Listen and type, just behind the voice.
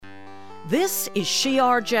This is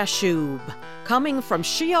Shear Jashub, coming from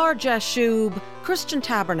Shear Jashub Christian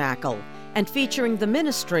Tabernacle and featuring the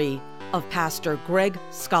ministry of Pastor Greg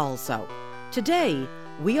Scalzo. Today,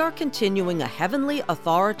 we are continuing a Heavenly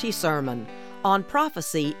Authority sermon on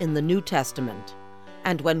prophecy in the New Testament.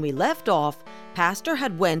 And when we left off, Pastor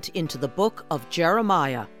had went into the book of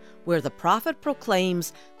Jeremiah, where the prophet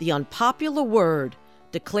proclaims the unpopular word,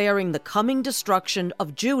 declaring the coming destruction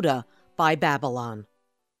of Judah by Babylon.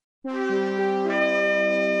 And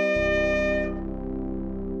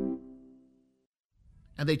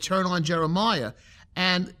they turn on Jeremiah,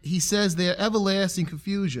 and he says their everlasting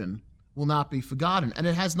confusion will not be forgotten, and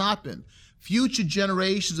it has not been. Future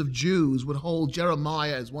generations of Jews would hold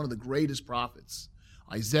Jeremiah as one of the greatest prophets.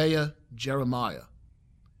 Isaiah, Jeremiah,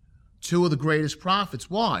 two of the greatest prophets.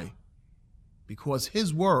 Why? Because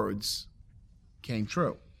his words came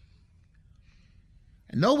true.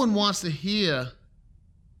 And no one wants to hear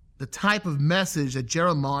the type of message that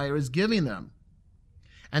Jeremiah is giving them.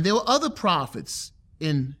 And there were other prophets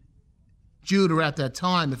in Judah at that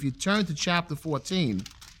time. If you turn to chapter 14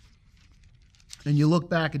 and you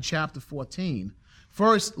look back at chapter 14,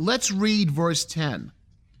 first let's read verse 10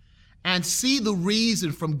 and see the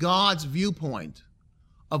reason from God's viewpoint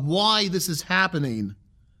of why this is happening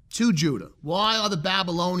to Judah. Why are the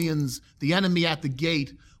Babylonians the enemy at the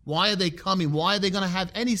gate? Why are they coming? Why are they going to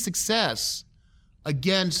have any success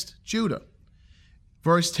against Judah?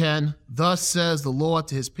 Verse 10, thus says the Lord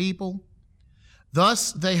to his people,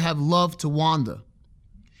 thus they have loved to wander.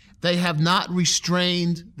 They have not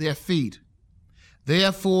restrained their feet.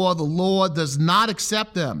 Therefore the Lord does not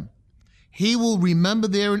accept them. He will remember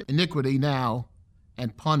their iniquity now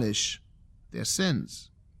and punish their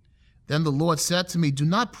sins. Then the Lord said to me, do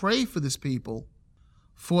not pray for this people,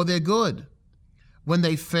 for their good. When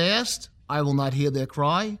they fast, I will not hear their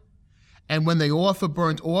cry. And when they offer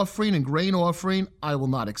burnt offering and grain offering, I will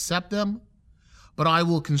not accept them. But I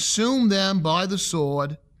will consume them by the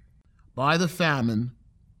sword, by the famine,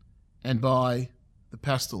 and by the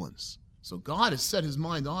pestilence. So God has set his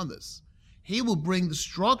mind on this. He will bring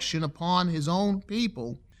destruction upon his own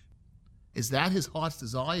people. Is that his heart's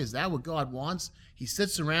desire? Is that what God wants? He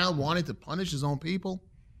sits around wanting to punish his own people?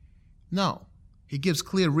 No. He gives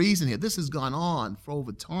clear reason here. This has gone on for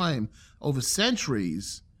over time, over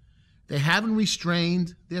centuries. They haven't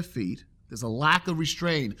restrained their feet. There's a lack of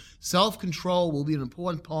restraint. Self-control will be an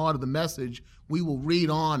important part of the message we will read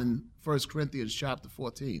on in 1 Corinthians chapter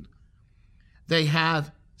 14. They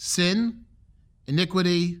have sin,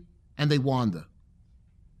 iniquity, and they wander.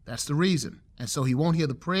 That's the reason. And so he won't hear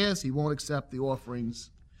the prayers. He won't accept the offerings.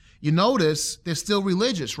 You notice they're still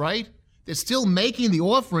religious, right? They're still making the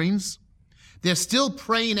offerings. They're still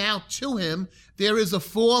praying out to him. There is a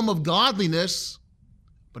form of godliness,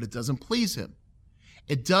 but it doesn't please him.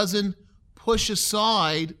 It doesn't push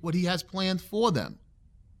aside what he has planned for them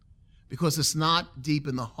because it's not deep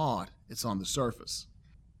in the heart. It's on the surface.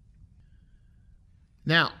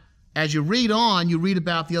 Now, as you read on, you read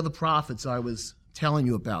about the other prophets I was telling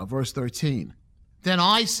you about. Verse 13. Then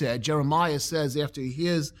I said, Jeremiah says after he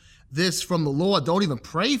hears this from the Lord, don't even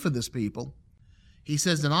pray for this people. He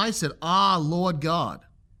says, then I said, Lord God,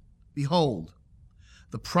 behold,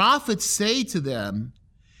 the prophets say to them,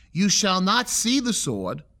 you shall not see the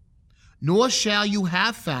sword, nor shall you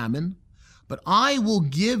have famine, but I will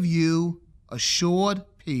give you assured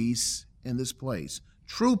peace in this place.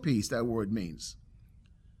 True peace, that word means.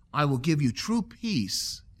 I will give you true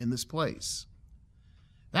peace in this place.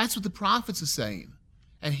 That's what the prophets are saying.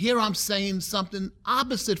 And here I'm saying something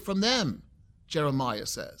opposite from them, Jeremiah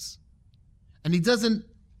says. And he doesn't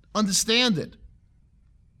understand it.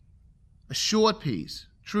 Assured peace,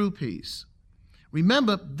 true peace.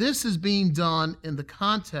 Remember, this is being done in the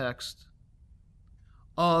context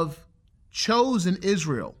of chosen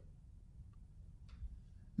Israel.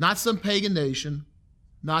 Not some pagan nation,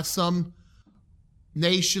 not some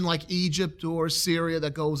nation like Egypt or Syria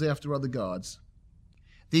that goes after other gods.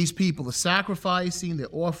 These people are sacrificing, they're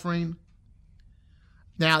offering.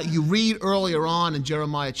 Now, you read earlier on in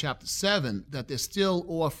Jeremiah chapter 7 that they're still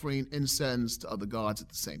offering incense to other gods at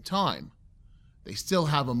the same time. They still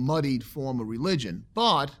have a muddied form of religion,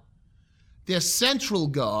 but their central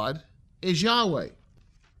God is Yahweh.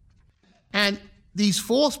 And these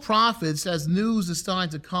false prophets, as news is starting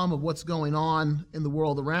to come of what's going on in the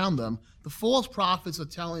world around them, the false prophets are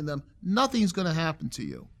telling them, nothing's going to happen to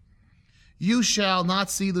you. You shall not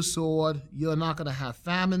see the sword. You're not going to have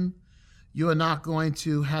famine. You are not going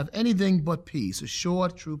to have anything but peace, a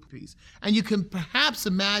short, true peace. And you can perhaps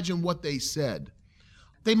imagine what they said.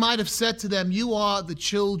 They might have said to them, you are the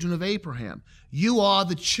children of Abraham. You are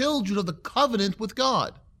the children of the covenant with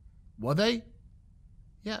God. Were they?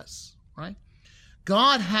 Yes, right?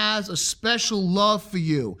 God has a special love for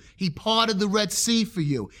you. He parted the Red Sea for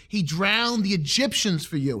you. He drowned the Egyptians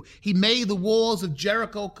for you. He made the walls of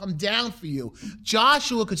Jericho come down for you.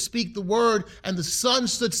 Joshua could speak the word and the sun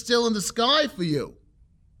stood still in the sky for you.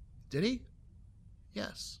 Did he?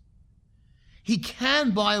 Yes. He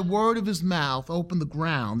can, by a word of his mouth, open the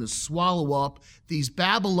ground and swallow up these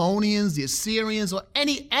Babylonians, the Assyrians, or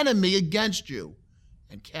any enemy against you.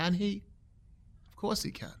 And can he? Of course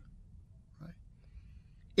he can. Right?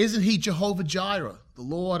 Isn't he Jehovah Jireh, the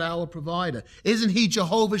Lord our provider? Isn't he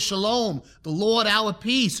Jehovah Shalom, the Lord our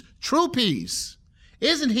peace, true peace?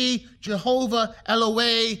 Isn't he Jehovah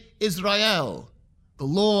Elohei Israel, the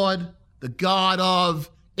Lord, the God of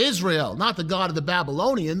Israel, not the God of the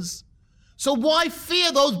Babylonians? So why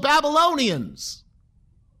fear those Babylonians?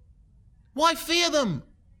 Why fear them?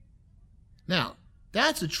 Now,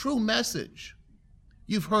 that's a true message.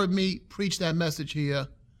 You've heard me preach that message here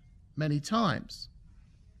many times.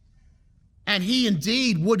 And he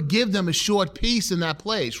indeed would give them a short peace in that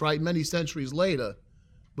place, right, many centuries later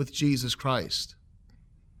with Jesus Christ.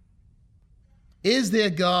 Is their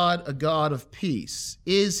God a God of peace?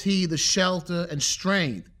 Is he the shelter and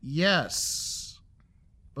strength? Yes.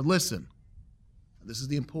 But listen, this is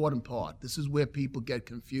the important part. This is where people get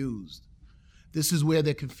confused. This is where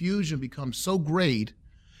their confusion becomes so great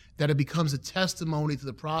that it becomes a testimony to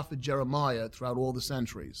the prophet Jeremiah throughout all the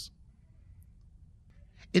centuries.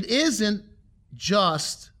 It isn't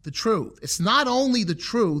just the truth. It's not only the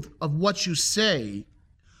truth of what you say,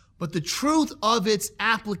 but the truth of its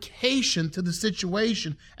application to the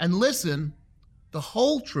situation. And listen, the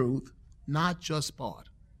whole truth, not just part.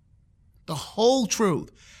 The whole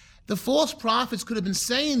truth. The false prophets could have been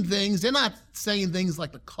saying things. They're not saying things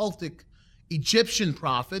like the cultic Egyptian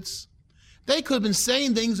prophets. They could have been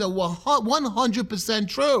saying things that were 100%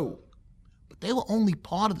 true, but they were only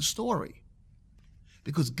part of the story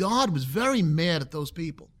because God was very mad at those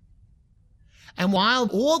people. And while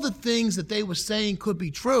all the things that they were saying could be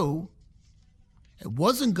true, it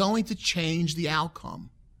wasn't going to change the outcome.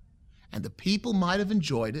 And the people might have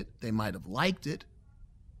enjoyed it, they might have liked it,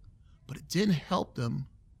 but it didn't help them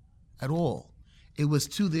at all. It was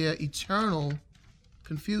to their eternal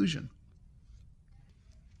confusion.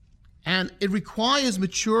 And it requires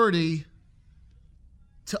maturity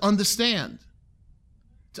to understand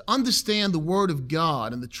the Word of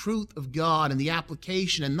God and the truth of God and the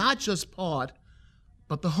application, and not just part,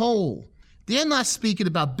 but the whole. They're not speaking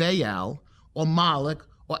about Baal or Moloch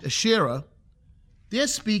or Asherah. They're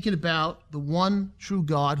speaking about the one true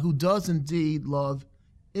God who does indeed love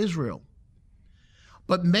Israel.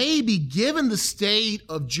 But maybe given the state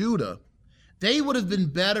of Judah, they would have been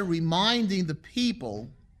better reminding the people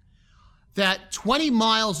that 20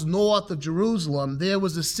 miles north of Jerusalem, there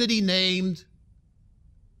was a city named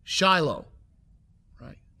Shiloh,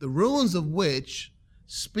 right? The ruins of which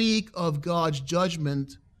speak of God's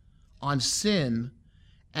judgment on sin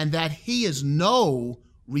and that he is no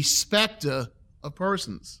respecter of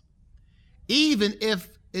persons, even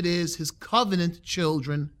if it is his covenant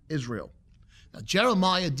children, Israel. Now,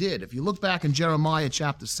 Jeremiah did. If you look back in Jeremiah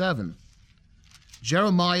chapter 7,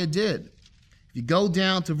 Jeremiah did. If you go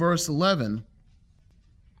down to verse 11,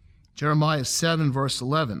 Jeremiah 7, verse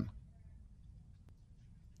 11,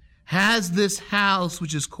 has this house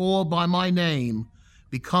which is called by my name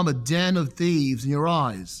become a den of thieves in your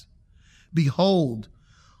eyes? Behold,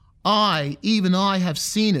 I, even I, have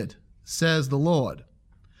seen it, says the Lord.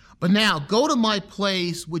 But now go to my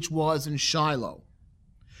place which was in Shiloh,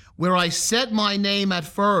 where I set my name at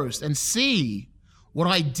first, and see what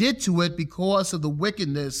I did to it because of the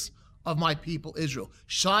wickedness of my people Israel.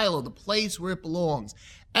 Shiloh, the place where it belongs.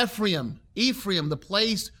 Ephraim, the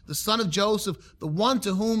place, the son of Joseph, the one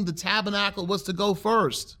to whom the tabernacle was to go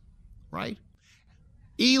first, right?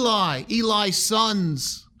 Eli's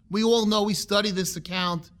sons. We all know, we studied this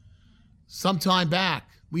account some time back.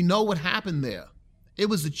 We know what happened there. It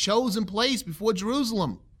was the chosen place before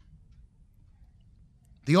Jerusalem.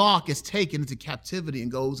 The ark is taken into captivity and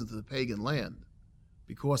goes into the pagan land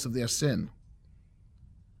because of their sin.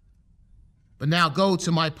 But now go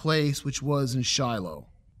to my place which was in Shiloh.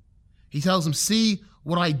 He tells them, see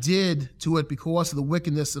what I did to it because of the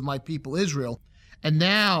wickedness of my people Israel. And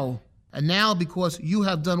now because you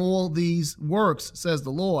have done all these works, says the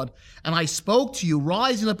Lord, and I spoke to you,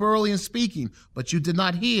 rising up early and speaking, but you did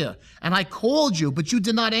not hear. And I called you, but you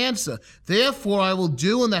did not answer. Therefore I will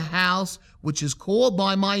do in the house which is called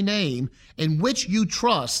by my name, in which you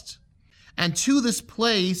trust, and to this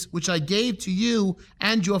place which I gave to you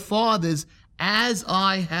and your fathers, as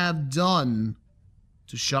I have done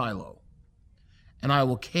to Shiloh. and I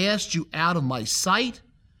will cast you out of my sight,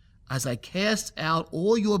 as I cast out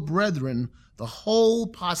all your brethren, the whole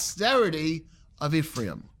posterity of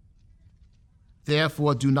Ephraim.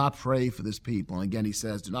 Therefore, do not pray for this people. And again, he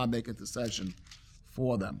says, do not make intercession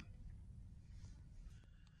for them.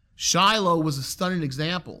 Shiloh was a stunning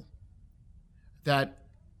example that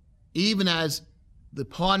even as the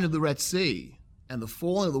parting of the Red Sea and the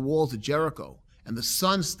falling of the walls of Jericho and the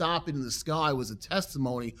sun stopping in the sky was a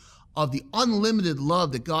testimony of the unlimited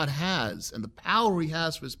love that God has and the power he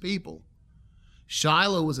has for his people,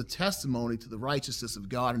 Shiloh was a testimony to the righteousness of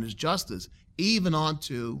God and his justice, even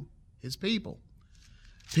unto his people.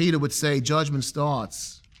 Peter would say judgment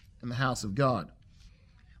starts in the house of God.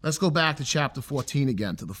 Let's go back to chapter 14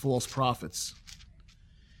 again, to the false prophets.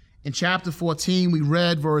 In chapter 14, we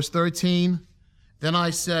read verse 13, Then I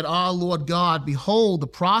said, Ah, Lord God, behold, the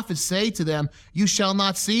prophets say to them, You shall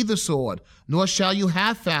not see the sword, nor shall you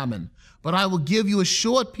have famine, but I will give you a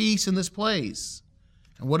short peace in this place.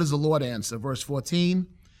 And what does the Lord answer? Verse 14,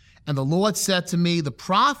 And the Lord said to me, The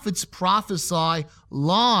prophets prophesy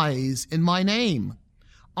lies in my name.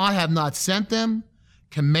 I have not sent them,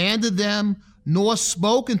 commanded them, nor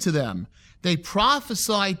spoken to them. They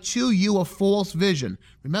prophesy to you a false vision.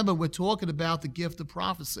 Remember, we're talking about the gift of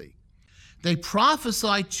prophecy. They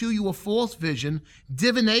prophesy to you a false vision,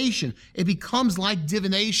 divination. It becomes like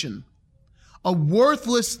divination, a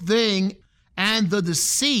worthless thing, and the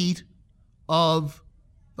deceit of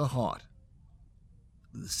the heart.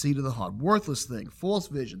 The deceit of the heart, worthless thing, false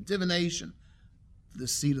vision, divination, the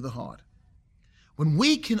deceit of the heart. When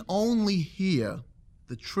we can only hear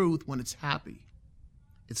the truth when it's happy,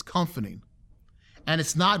 it's comforting, and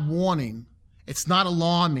it's not warning, it's not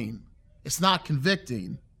alarming, it's not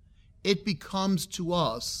convicting, it becomes to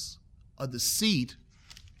us a deceit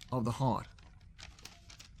of the heart.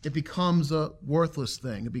 It becomes a worthless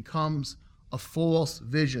thing. It becomes a false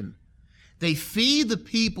vision. They feed the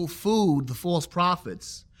people food, the false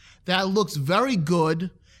prophets, that looks very good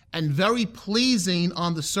and very pleasing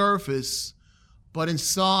on the surface, but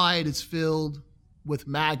inside it's filled with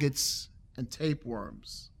maggots and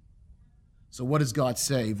tapeworms. So what does God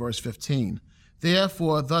say? Verse 15.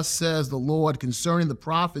 Therefore, thus says the Lord concerning the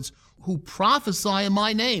prophets who prophesy in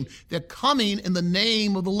my name. They're coming in the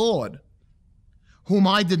name of the Lord, whom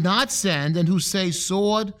I did not send, and who say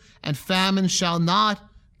sword and famine shall not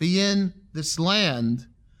be in this land.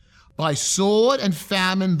 By sword and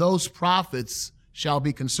famine those prophets shall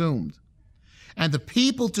be consumed. And the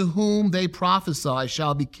people to whom they prophesy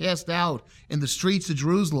shall be cast out in the streets of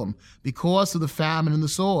Jerusalem because of the famine and the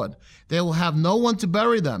sword. They will have no one to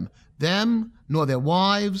bury them, nor their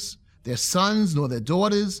wives, their sons, nor their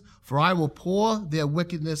daughters, for I will pour their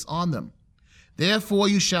wickedness on them. Therefore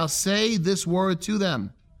you shall say this word to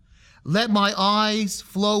them, Let my eyes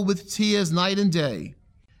flow with tears night and day,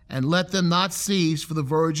 and let them not cease for the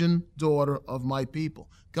virgin daughter of my people.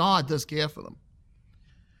 God does care for them.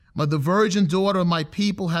 But the virgin daughter of my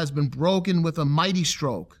people has been broken with a mighty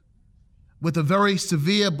stroke, with a very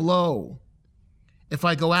severe blow. If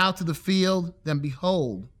I go out to the field, then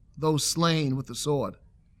behold, those slain with the sword.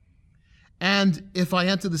 And if I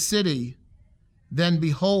enter the city, then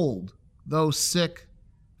behold, those sick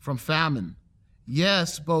from famine.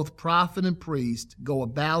 Yes, both prophet and priest go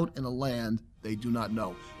about in a land they do not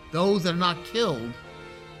know. Those that are not killed,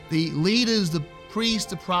 the leaders, the priests,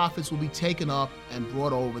 the prophets will be taken up and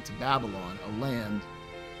brought over to Babylon, a land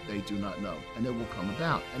they do not know. And it will come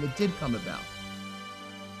about. And it did come about.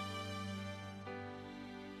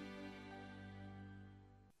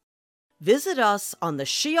 Visit us on the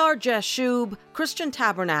Shear Jashub Christian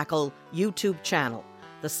Tabernacle YouTube channel.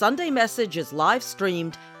 The Sunday message is live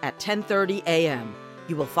streamed at 10:30 a.m.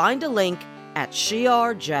 You will find a link at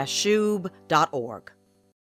shearjashub.org.